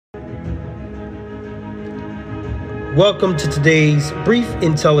Welcome to today's brief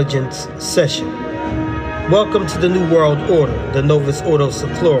intelligence session. Welcome to the New World Order, the Novus Ordo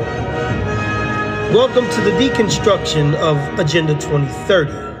Seclorum. Welcome to the deconstruction of Agenda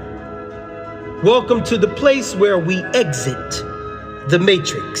 2030. Welcome to the place where we exit the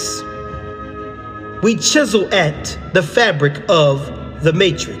matrix. We chisel at the fabric of the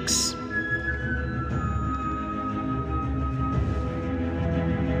matrix.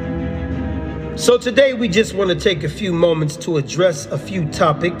 So today we just want to take a few moments to address a few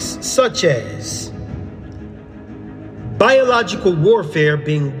topics such as biological warfare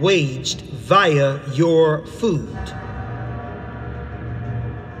being waged via your food,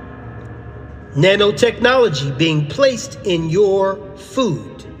 nanotechnology being placed in your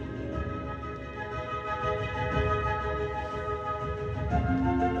food,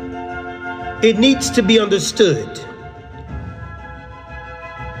 it needs to be understood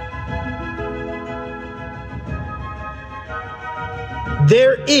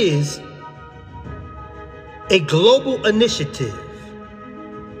there is a global initiative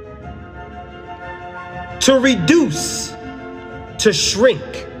to reduce, to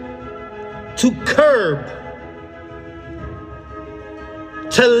shrink, to curb,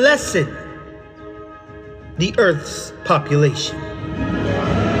 to lessen the Earth's population.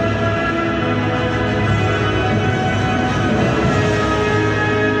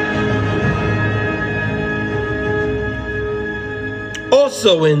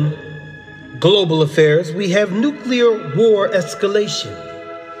 Also in global affairs, we have nuclear war escalation.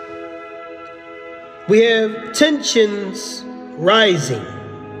 We have tensions rising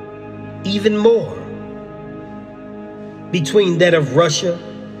even more between that of Russia,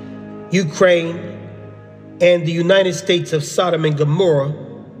 Ukraine, and the United States of Sodom and Gomorrah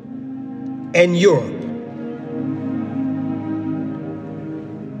and Europe.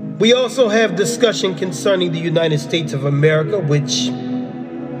 We also have discussion concerning the United States of America, which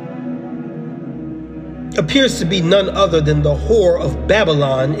appears to be none other than the whore of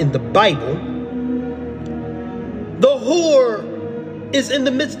Babylon in the Bible. The whore is in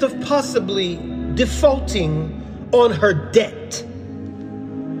the midst of possibly defaulting on her debt.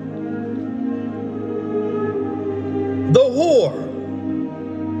 The whore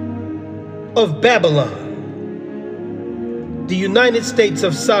of Babylon, the United States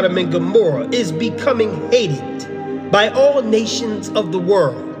of Sodom and Gomorrah, is becoming hated by all nations of the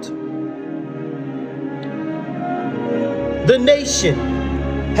world. The nation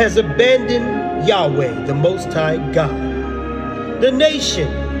has abandoned Yahweh, the Most High God. The nation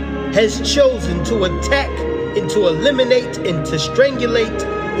has chosen to attack and to eliminate and to strangulate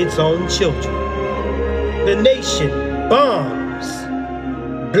its own children. The nation bombs,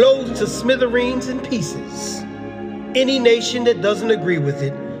 blows to smithereens and pieces any nation that doesn't agree with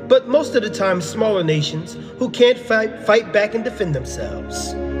it, but most of the time smaller nations who can't fight back and defend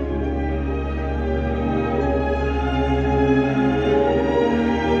themselves.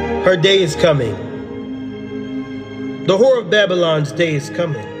 Her day is coming. The whore of Babylon's day is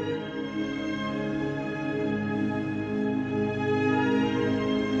coming.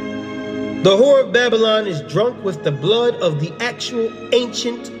 The whore of Babylon is drunk with the blood of the actual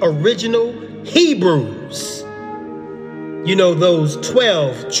ancient original Hebrews. You know, those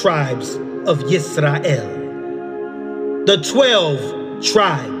 12 tribes of Yisrael. The 12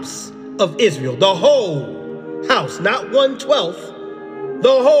 tribes of Israel. The whole house, not 1/12. The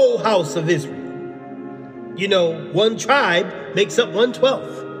whole house of Israel. You know, one tribe makes up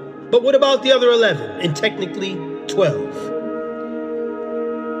 1/12. But what about the other 11? And technically 12.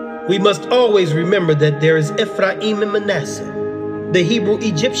 We must always remember that there is Ephraim and Manasseh, the Hebrew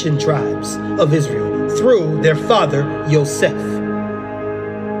Egyptian tribes of Israel, through their father Yosef.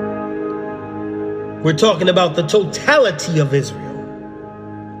 We're talking about the totality of Israel.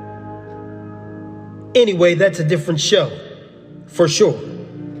 Anyway, that's a different show, for sure.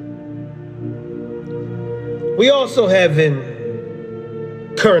 We also have in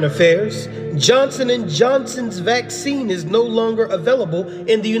current affairs, Johnson & Johnson's vaccine is no longer available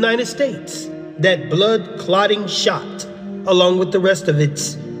in the United States. That blood-clotting shot, along with the rest of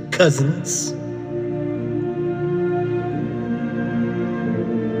its cousins.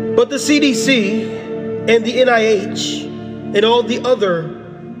 But the CDC and the NIH and all the other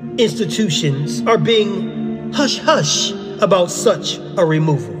institutions are being hush-hush about such a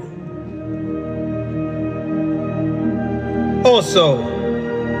removal. Also,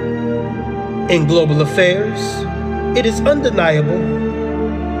 in global affairs, it is undeniable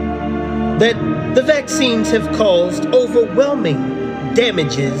that the vaccines have caused overwhelming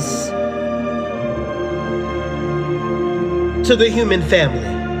damages to the human family.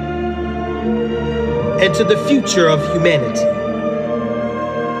 and to the future of humanity.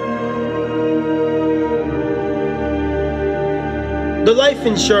 The life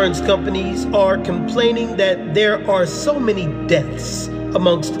insurance companies are complaining that there are so many deaths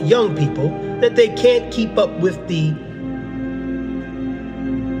amongst young people that they can't keep up with the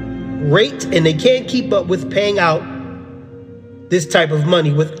rate, and they can't keep up with paying out this type of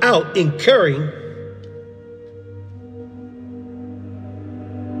money without incurring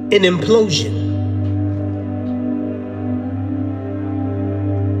an implosion.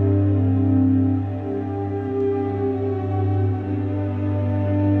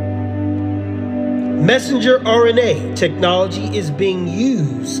 Messenger RNA technology is being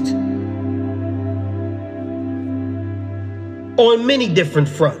used on many different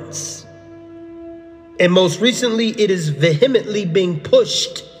fronts. And most recently, it is vehemently being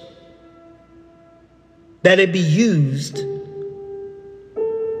pushed that it be used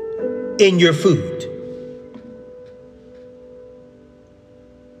in your food.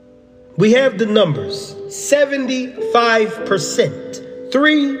 We have the numbers. 75%,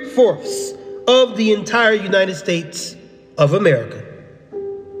 3/4 of the entire United States of America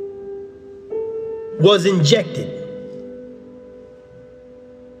was injected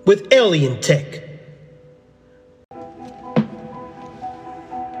with alien tech.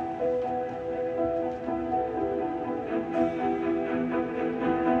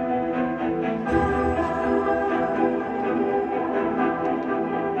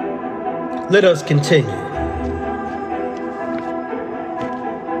 Let us continue.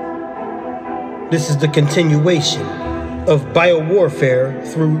 This is the continuation of biowarfare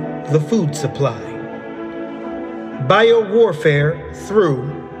through the food supply. Biowarfare through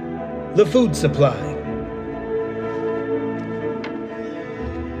the food supply.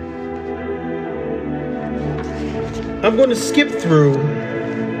 I'm going to skip through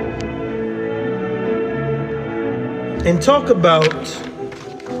and talk about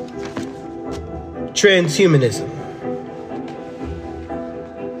transhumanism.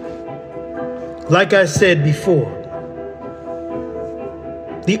 Like I said before,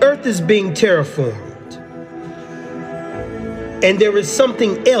 the earth is being terraformed, and there is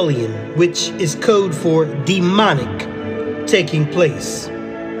something alien, which is code for demonic, taking place.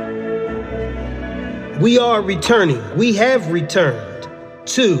 We are returning, we have returned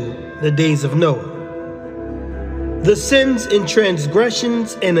to the days of Noah. The sins and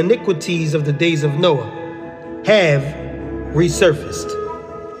transgressions and iniquities of the days of Noah have resurfaced.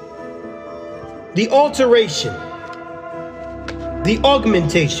 The alteration, the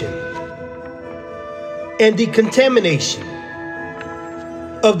augmentation, and the contamination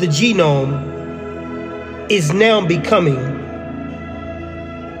of the genome is now becoming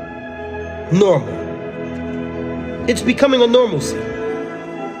normal. It's becoming a normalcy.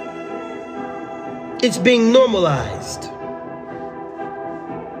 It's being normalized.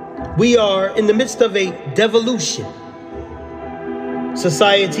 We are in the midst of a devolution.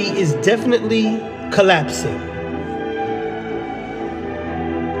 Society is definitely collapsing.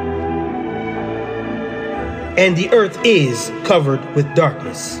 And the earth is covered with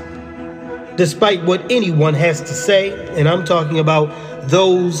darkness. Despite what anyone has to say, and I'm talking about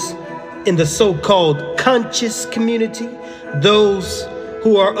those in the so-called conscious community, those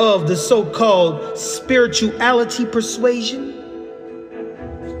who are of the so-called spirituality persuasion,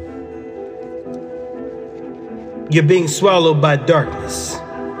 you're being swallowed by darkness.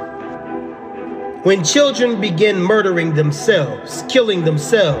 When children begin murdering themselves, killing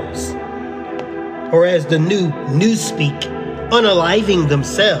themselves, or as the new newspeak, unaliving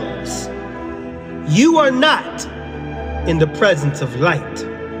themselves, you are not in the presence of light.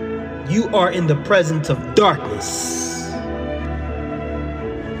 You are in the presence of darkness.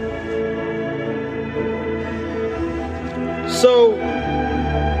 So,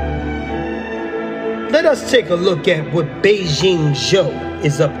 let us take a look at what Beijing Zhou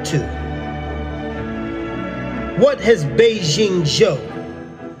is up to. What has Beijing Zhou,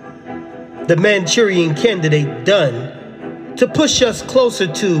 the Manchurian candidate, done to push us closer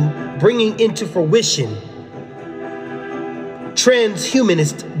to bringing into fruition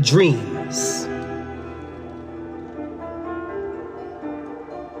transhumanist dreams?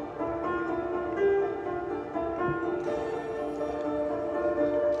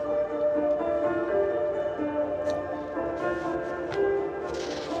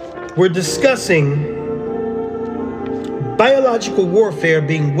 We're discussing biological warfare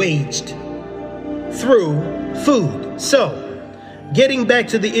being waged through food. So, getting back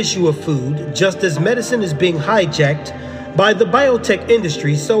to the issue of food, just as medicine is being hijacked by the biotech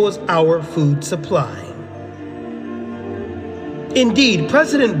industry, so is our food supply. Indeed,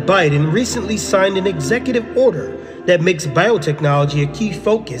 President Biden recently signed an executive order that makes biotechnology a key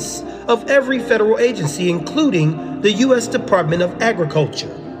focus of every federal agency, including the U.S. Department of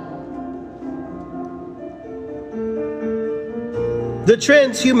Agriculture. The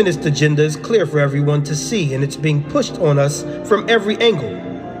transhumanist agenda is clear for everyone to see, and it's being pushed on us from every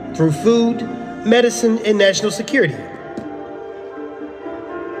angle, through food, medicine, and national security.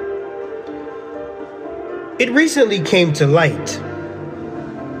 It recently came to light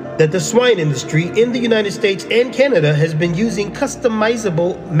that the swine industry in the United States and Canada has been using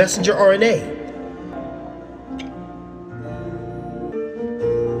customizable messenger RNA.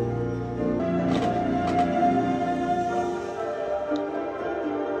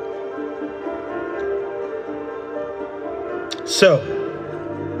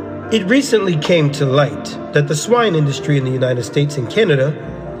 It recently came to light that the swine industry in the United States and Canada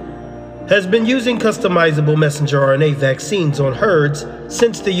has been using customizable messenger RNA vaccines on herds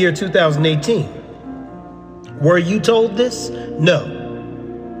since the year 2018. Were you told this? No.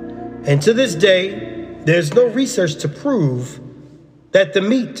 And to this day, there's no research to prove that the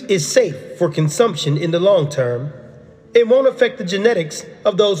meat is safe for consumption in the long term. It won't affect the genetics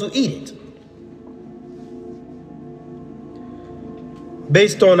of those who eat it.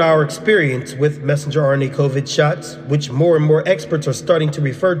 Based on our experience with messenger RNA COVID shots, which more and more experts are starting to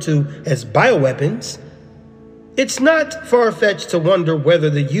refer to as bioweapons, it's not far-fetched to wonder whether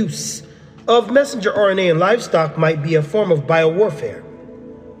the use of messenger RNA in livestock might be a form of biowarfare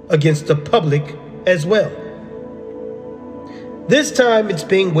against the public as well. This time it's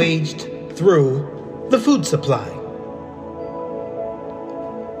being waged through the food supply.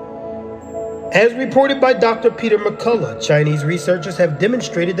 As reported by Dr. Peter McCullough, Chinese researchers have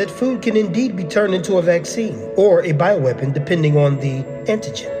demonstrated that food can indeed be turned into a vaccine or a bioweapon depending on the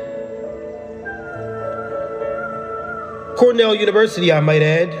antigen. Cornell University, I might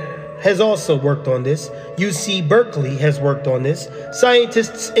add, has also worked on this. UC Berkeley has worked on this.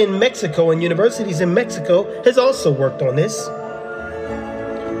 Scientists in Mexico and universities in Mexico has also worked on this.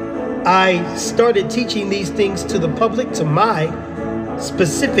 I started teaching these things to the public, to my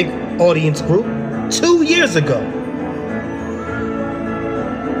specific audience group, 2 years ago.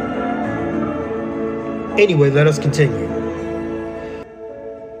 Anyway, let us continue.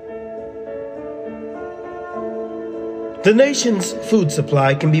 The nation's food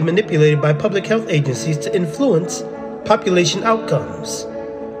supply can be manipulated by public health agencies to influence population outcomes.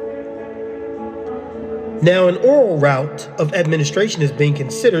 Now, an oral route of administration is being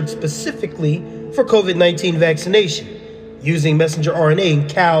considered specifically for COVID-19 vaccination, using messenger RNA in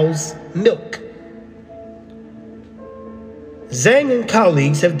cow's milk. Zhang and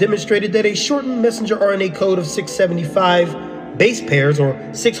colleagues have demonstrated that a shortened messenger RNA code of 675 base pairs or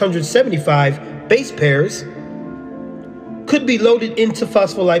 675 base pairs could be loaded into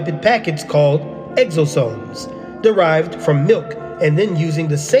phospholipid packets called exosomes, derived from milk, and then using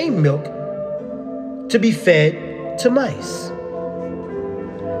the same milk to be fed to mice.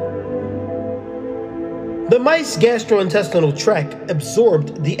 The mice gastrointestinal tract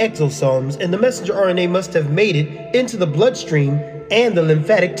absorbed the exosomes, and the messenger RNA must have made it into the bloodstream and the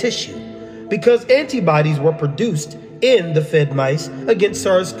lymphatic tissue, because antibodies were produced in the fed mice against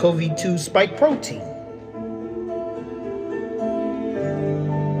SARS-CoV-2 spike protein.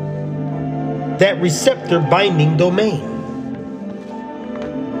 That receptor binding domain.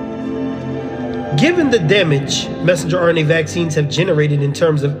 Given the damage messenger RNA vaccines have generated in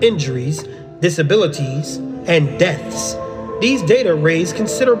terms of injuries, disabilities, and deaths, these data raise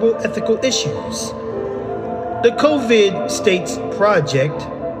considerable ethical issues. The COVID States Project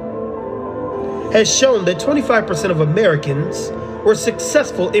has shown that 25% of Americans were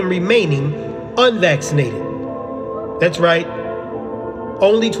successful in remaining unvaccinated. That's right,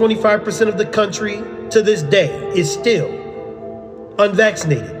 only 25% of the country to this day is still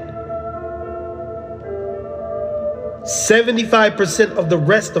unvaccinated. 75% of the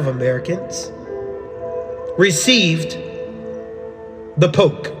rest of Americans received the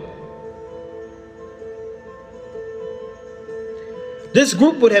poke. This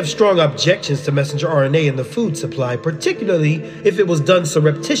group would have strong objections to messenger RNA in the food supply, particularly if it was done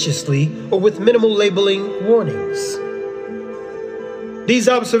surreptitiously or with minimal labeling warnings. These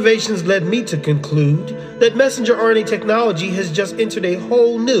observations led me to conclude that messenger RNA technology has just entered a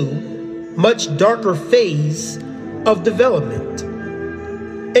whole new, much darker phase of development.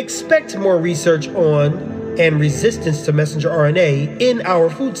 Expect more research on and resistance to messenger RNA in our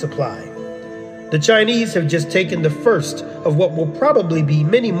food supply. The Chinese have just taken the first of what will probably be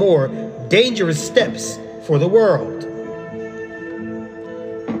many more dangerous steps for the world.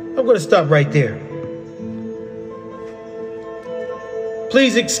 I'm going to stop right there.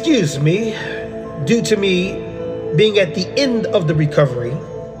 Please excuse me, due to me being at the end of the recovery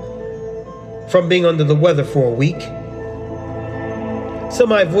from being under the weather for a week. So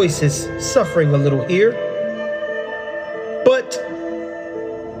my voice is suffering a little here. But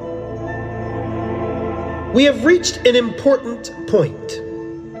we have reached an important point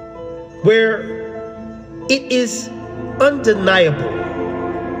where it is undeniable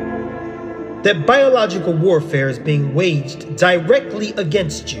that biological warfare is being waged directly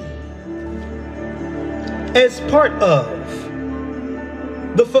against you as part of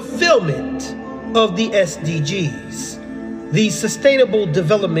the fulfillment of the SDGs, the Sustainable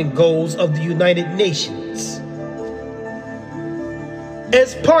Development Goals of the United Nations,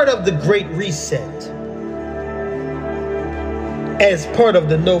 as part of the Great Reset, as part of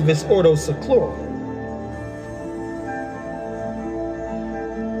the Novus Ordo Seclorum.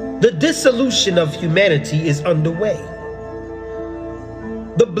 The dissolution of humanity is underway.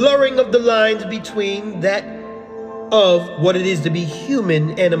 The blurring of the lines between that of what it is to be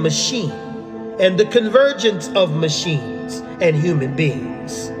human and a machine, and the convergence of machines and human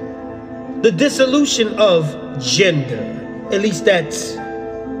beings. The dissolution of gender, at least that's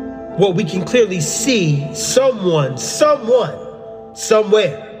what we can clearly see. Someone, somewhere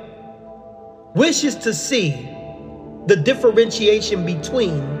wishes to see the differentiation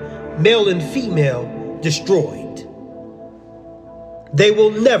between male and female destroyed. They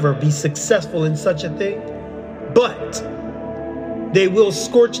will never be successful in such a thing, but they will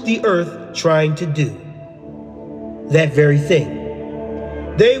scorch the earth trying to do that very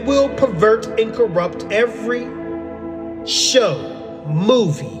thing. They will pervert and corrupt every show,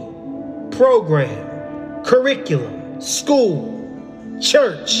 movie, program, curriculum, school,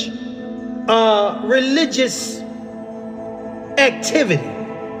 church, religious activity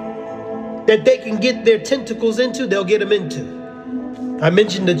that they can get their tentacles into, they'll get them into. I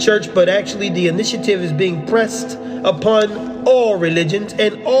mentioned the church, but actually the initiative is being pressed upon all religions,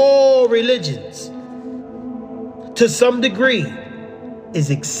 and all religions, to some degree,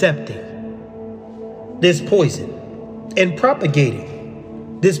 is accepting this poison and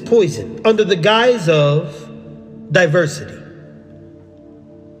propagating this poison under the guise of diversity.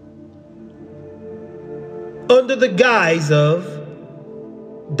 Under the guise of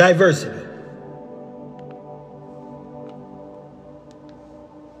diversity.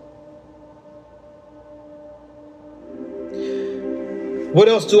 What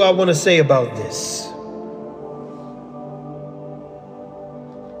else do I want to say about this?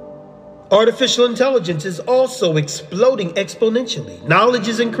 Artificial intelligence is also exploding exponentially. Knowledge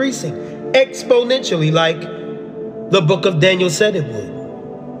is increasing exponentially, like the book of Daniel said it would.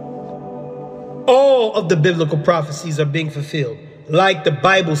 All of the biblical prophecies are being fulfilled, like the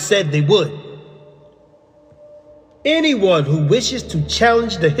Bible said they would. Anyone who wishes to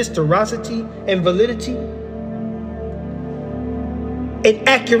challenge the historicity and validity and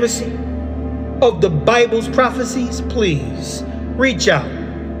accuracy of the Bible's prophecies, please reach out.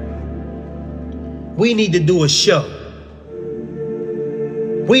 We need to do a show.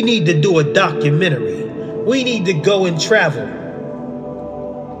 We need to do a documentary. We need to go and travel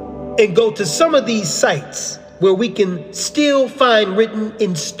and go to some of these sites where we can still find written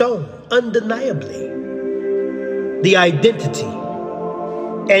in stone, undeniably, the identity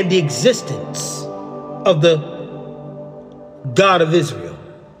and the existence of the God of Israel.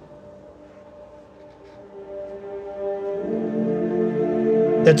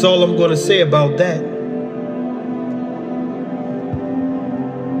 That's all I'm going to say about that.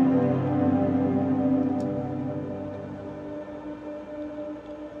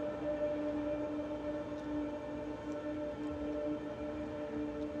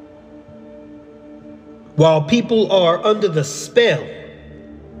 While people are under the spell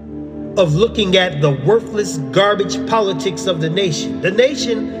of looking at the worthless garbage politics of the nation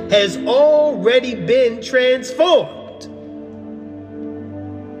has already been transformed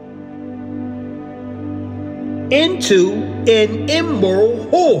into an immoral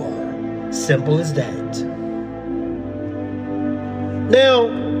whore. Simple as that. Now,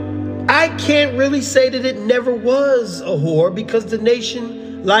 I can't really say that it never was a whore, because the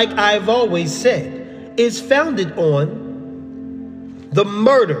nation, like I've always said, is founded on the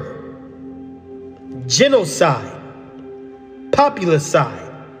murder, genocide,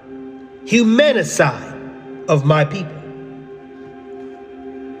 populicide, humanicide of my people.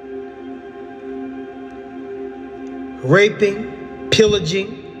 Raping,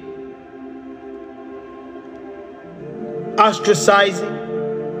 pillaging, ostracizing,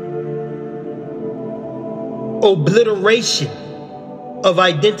 obliteration of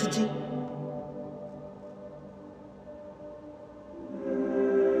identity,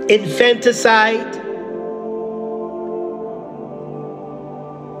 infanticide,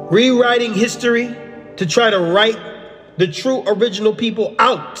 rewriting history to try to write the true original people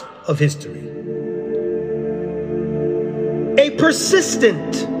out of history. A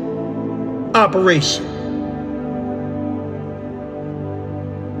persistent operation.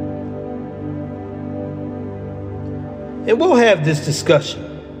 And we'll have this discussion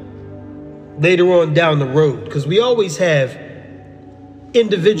later on down the road, because we always have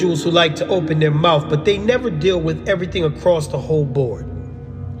individuals who like to open their mouth, but they never deal with everything across the whole board.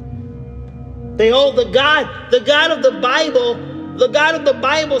 The God of the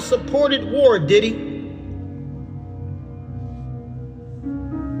Bible supported war, did he?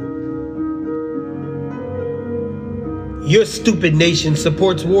 Your stupid nation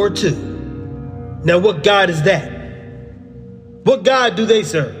supports war too. Now what God is that? What God do they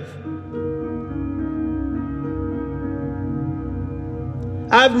serve?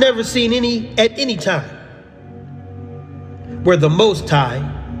 I've never seen at any time where the Most High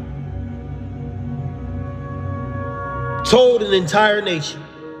told an entire nation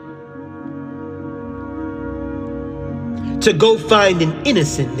to go find an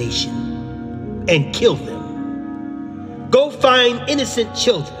innocent nation and kill them. Go find innocent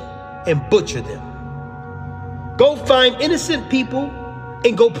children and butcher them. Go find innocent people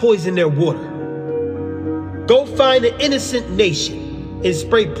and go poison their water. Go find an innocent nation and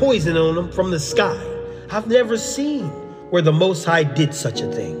spray poison on them from the sky. I've never seen where the Most High did such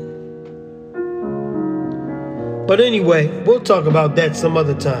a thing. But anyway, we'll talk about that some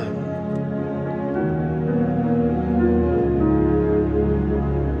other time.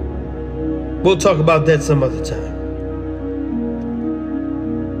 We'll talk about that some other time.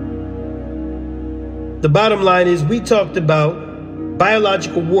 The bottom line is, we talked about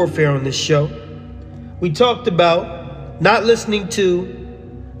biological warfare on this show. We talked about not listening to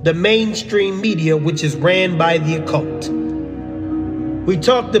the mainstream media, which is ran by the occult. We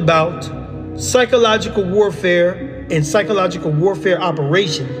talked about psychological warfare and psychological warfare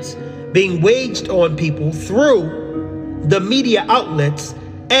operations being waged on people through the media outlets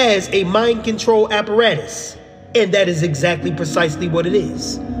as a mind control apparatus. And that is exactly precisely what it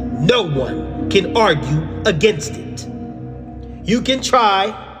is. No one can argue against it. You can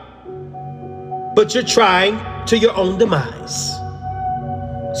try, but you're trying to your own demise.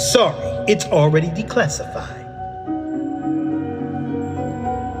 Sorry, it's already declassified.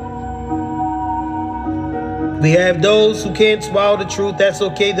 We have those who can't swallow the truth. That's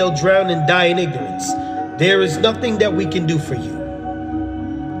okay. They'll drown and die in ignorance. There is nothing that we can do for you.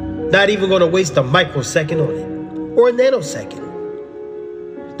 Not even going to waste a microsecond on it, or a nanosecond.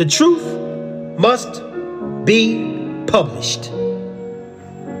 The truth must be published.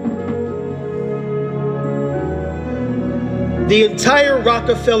 The entire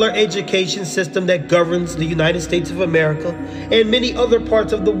Rockefeller education system that governs the United States of America and many other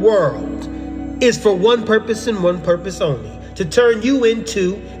parts of the world is for one purpose and one purpose only: to turn you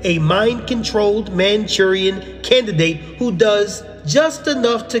into a mind-controlled Manchurian candidate who does just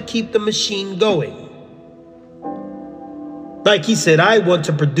enough to keep the machine going. Like he said, I want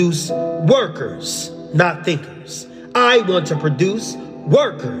to produce workers, not thinkers. I want to produce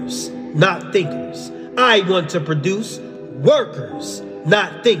workers, not thinkers. I want to produce workers,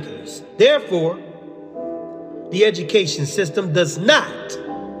 not thinkers. Therefore, the education system does not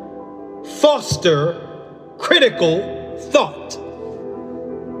foster critical thought.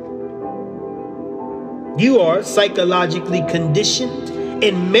 You are psychologically conditioned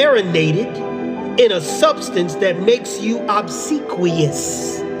and marinated in a substance that makes you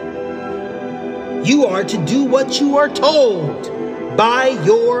obsequious. You are to do what you are told by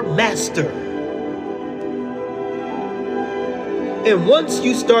your master. And once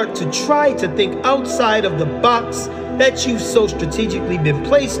you start to try to think outside of the box that you've so strategically been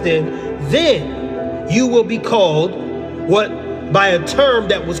placed in, then you will be called by a term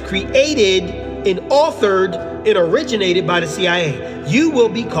that was created and authored and originated by the CIA. You will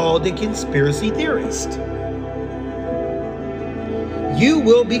be called a conspiracy theorist. You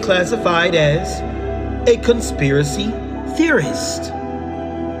will be classified as a conspiracy theorist.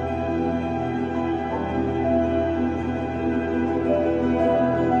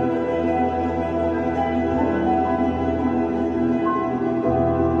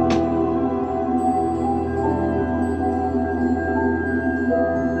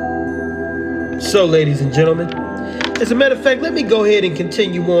 So, ladies and gentlemen, as a matter of fact, let me go ahead and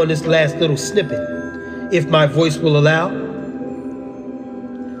continue on this last little snippet, if my voice will allow,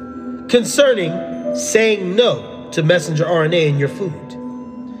 concerning saying no to messenger RNA in your food.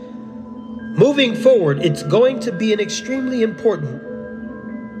 Moving forward, it's going to be an extremely important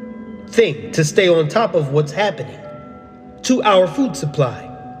thing to stay on top of what's happening to our food supply.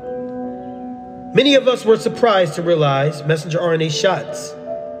 Many of us were surprised to realize messenger RNA shots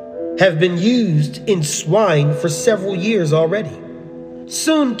have been used in swine for several years already.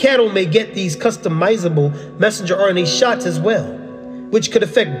 Soon, cattle may get these customizable messenger RNA shots as well, which could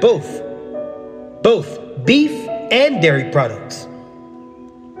affect both beef and dairy products.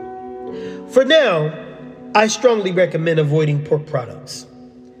 For now, I strongly recommend avoiding pork products.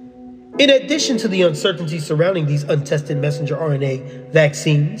 In addition to the uncertainty surrounding these untested messenger RNA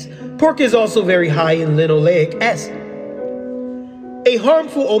vaccines, pork is also very high in linoleic acid, a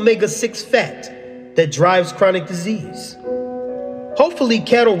harmful omega-6 fat that drives chronic disease. Hopefully,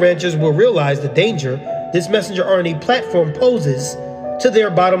 cattle ranchers will realize the danger this messenger RNA platform poses to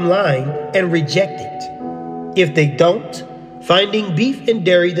their bottom line and reject it. If they don't, finding beef and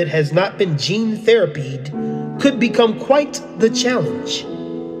dairy that has not been gene therapied could become quite the challenge.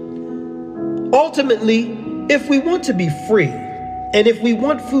 Ultimately, if we want to be free, and if we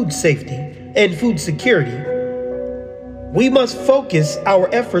want food safety and food security, we must focus our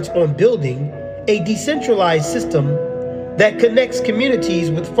efforts on building a decentralized system that connects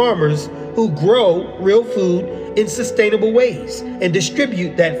communities with farmers who grow real food in sustainable ways and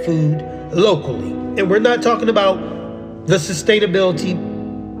distribute that food locally. And we're not talking about the sustainability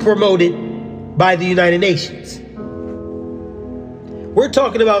promoted by the United Nations. We're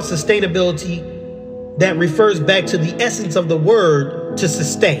talking about sustainability that refers back to the essence of the word to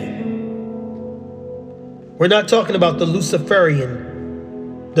sustain. We're not talking about the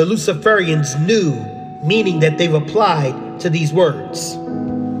Luciferians' new meaning that they've applied to these words.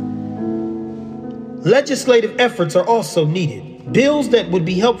 Legislative efforts are also needed. Bills that would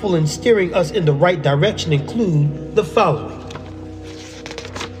be helpful in steering us in the right direction include the following.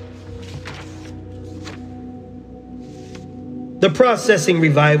 The Processing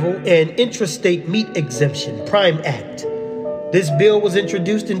Revival and Intrastate Meat Exemption Prime Act. This bill was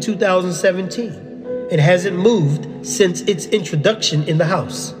introduced in 2017 and hasn't moved since its introduction in the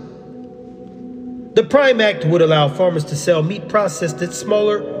House. The Prime Act would allow farmers to sell meat processed at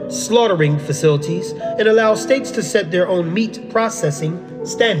smaller slaughtering facilities and allow states to set their own meat processing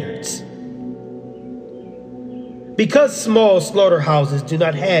standards. Because small slaughterhouses do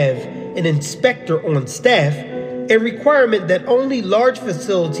not have an inspector on staff, a requirement that only large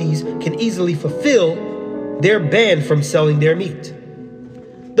facilities can easily fulfill, they're banned from selling their meat.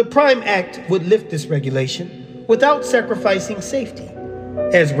 The Prime Act would lift this regulation without sacrificing safety,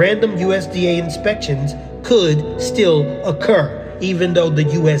 as random USDA inspections could still occur, even though the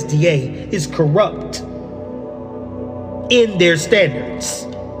USDA is corrupt in their standards,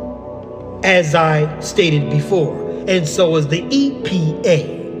 as I stated before, and so is the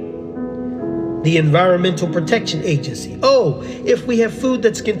EPA. The Environmental Protection Agency. Oh, if we have food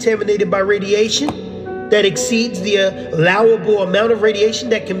that's contaminated by radiation that exceeds the allowable amount of radiation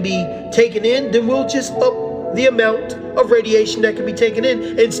that can be taken in, then we'll just up the amount of radiation that can be taken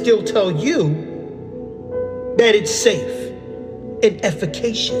in and still tell you that it's safe and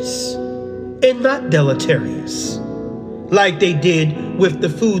efficacious and not deleterious, like they did with the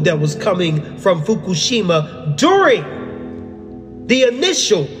food that was coming from Fukushima during the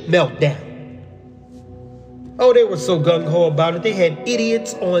initial meltdown. Oh, they were so gung-ho about it. They had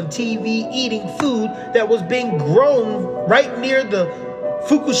idiots on TV eating food that was being grown right near the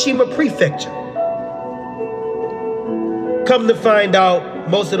Fukushima prefecture. Come to find out,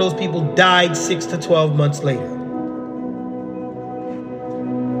 most of those people died 6 to 12 months later.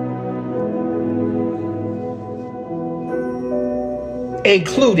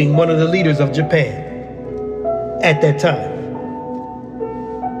 Including one of the leaders of Japan at that time.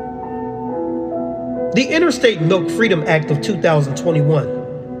 The Interstate Milk Freedom Act of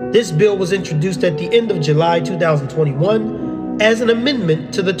 2021. This bill was introduced at the end of July 2021 as an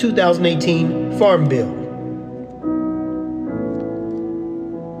amendment to the 2018 Farm Bill.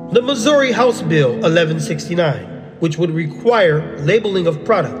 The Missouri House Bill 1169, which would require labeling of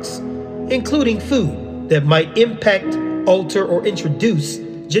products, including food that might impact, alter, or introduce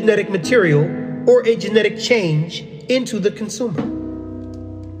genetic material or a genetic change into the consumer.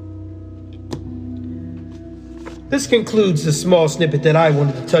 This concludes the small snippet that I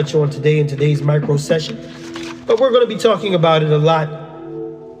wanted to touch on today in today's micro session, but we're going to be talking about it a lot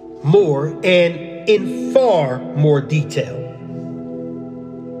more and in far more detail.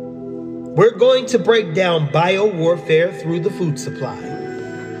 We're going to break down biowarfare through the food supply.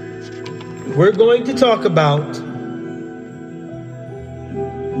 We're going to talk about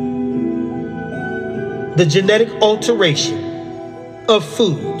the genetic alteration of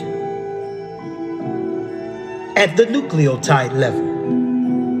food at the nucleotide level.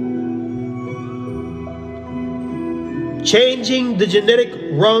 Changing the genetic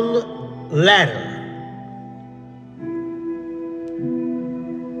rung ladder.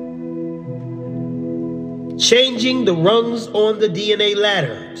 Changing the rungs on the DNA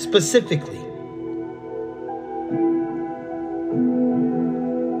ladder, specifically.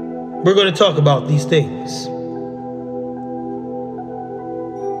 We're going to talk about these things.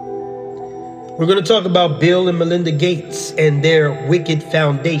 We're going to talk about Bill and Melinda Gates and their wicked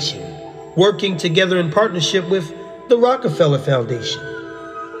foundation, working together in partnership with the Rockefeller Foundation.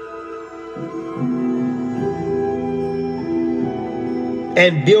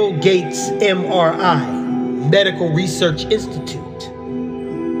 And Bill Gates' MRI, Medical Research Institute.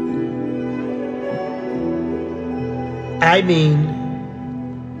 I mean,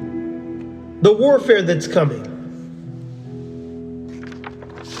 the warfare that's coming.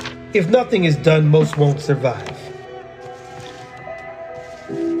 If nothing is done, most won't survive.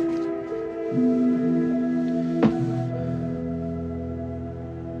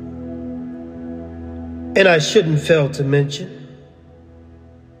 And I shouldn't fail to mention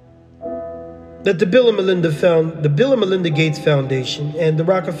that the Bill and Melinda Gates Foundation and the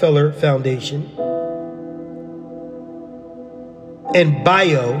Rockefeller Foundation and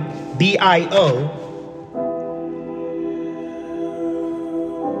BIO,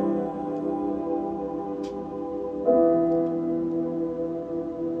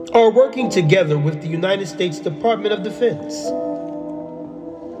 are working together with the United States Department of Defense.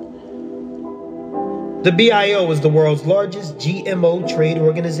 The BIO is the world's largest GMO trade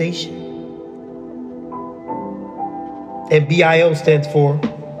organization. And BIO stands for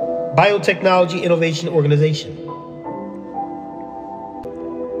Biotechnology Innovation Organization.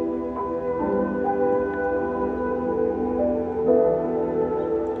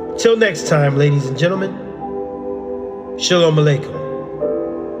 Till next time, ladies and gentlemen, Shalom Aleichem.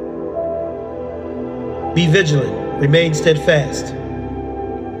 Be vigilant, remain steadfast,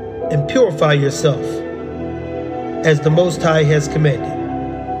 and purify yourself as the Most High has commanded.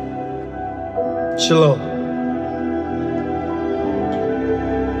 Shalom.